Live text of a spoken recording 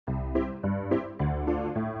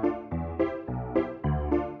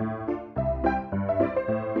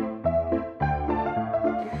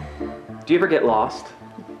Do you ever get lost?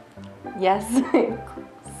 Yes,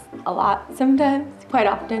 a lot sometimes, quite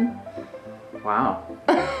often. Wow.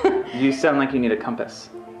 You sound like you need a compass.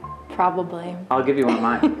 Probably. I'll give you one of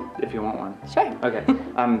mine if you want one. Sure. Okay.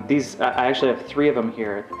 These I actually have 3 of them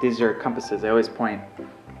here. These are compasses. They always point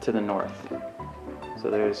to the north. So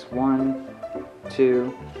there's 1,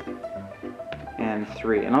 2, and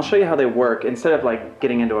 3. And I'll show you how they work. Instead of like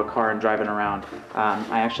getting into a car and driving around,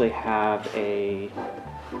 I actually have a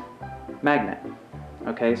magnet.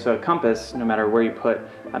 Okay, so a compass, no matter where you put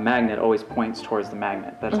a magnet, always points towards the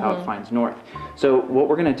magnet. That's how it finds north. So what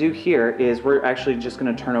we're going to do here is we're actually just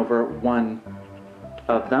going to turn over one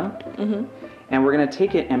of them, and we're going to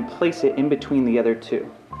take it and place it in between the other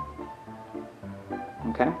 2.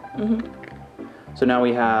 Okay? So now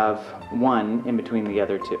we have 1 in between the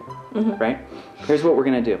other 2, right? Here's what we're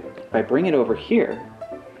going to do. If I bring it over here,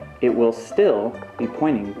 it will still be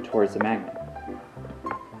pointing towards the magnet.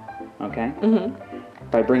 Okay?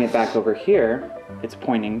 If I bring it back over here, it's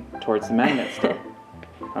pointing towards the magnet still.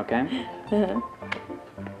 Okay?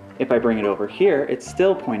 If I bring it over here, it's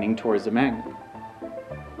still pointing towards the magnet.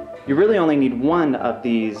 You really only need 1 of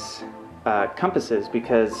these compasses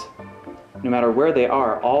because no matter where they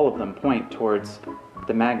are, all of them point towards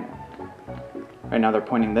the magnet. Right now they're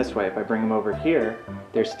pointing this way. If I bring them over here,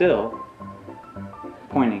 they're still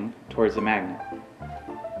pointing towards the magnet.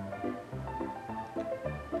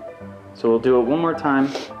 So we'll do it one more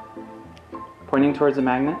time, pointing towards the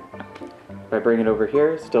magnet. If I bring it over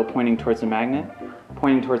here, still pointing towards the magnet,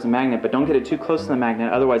 but don't get it too close to the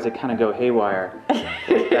magnet, otherwise it kind of go haywire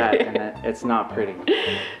like that, and it's not pretty.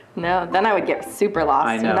 No, then I would get super lost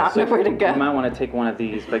I know. and not know where to go. You might want to take one of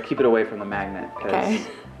these, but keep it away from the magnet. Okay.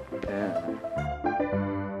 Yeah.